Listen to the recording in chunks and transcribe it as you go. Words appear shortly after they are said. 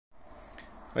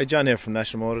Hi, John here from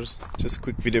National Motors. Just a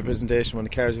quick video presentation on the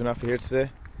cars we're offer here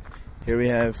today. Here we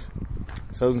have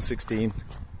 2016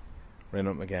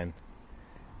 Renault Megane.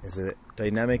 It's a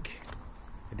dynamic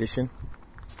edition.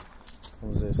 What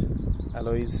was it?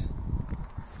 Alloys,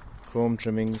 chrome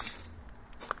trimmings,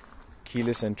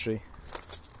 keyless entry,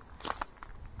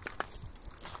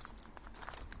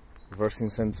 reversing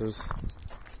sensors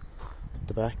at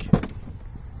the back.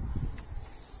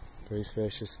 Very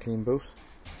spacious, clean boot.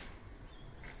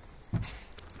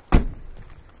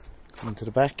 Into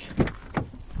the back,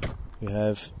 you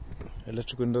have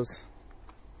electric windows.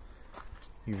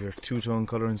 You have your two-tone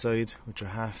colour inside with your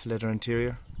half leather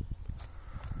interior.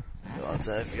 You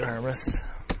also have your armrest,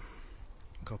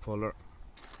 cup holder,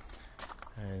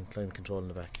 and climate control in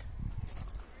the back.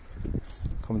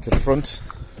 Coming to the front,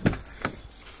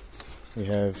 we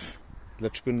have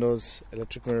electric windows,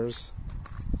 electric mirrors.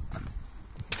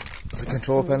 There's a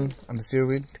control panel on the steering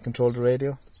wheel to control the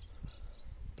radio.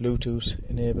 Bluetooth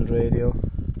enabled radio,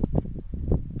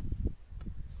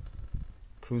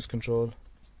 cruise control,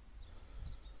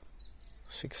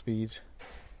 6-speed,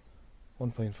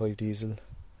 1.5 diesel,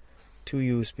 2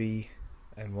 USB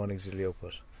and 1 auxiliary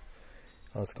output.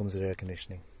 Also comes with air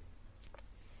conditioning.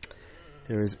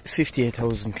 There is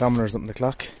 58,000 kilometers up on the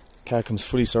clock. Car comes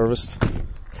fully serviced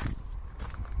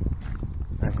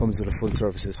and comes with a full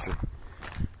service history.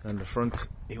 And on the front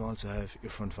you also have your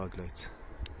front fog lights.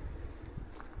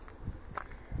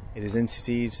 It is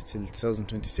NCT'd till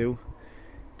 2022,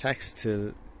 taxed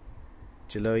till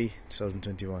July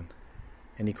 2021.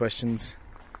 Any questions?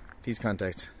 Please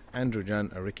contact Andrew,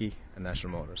 John or Ricky at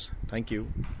National Motors. Thank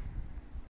you.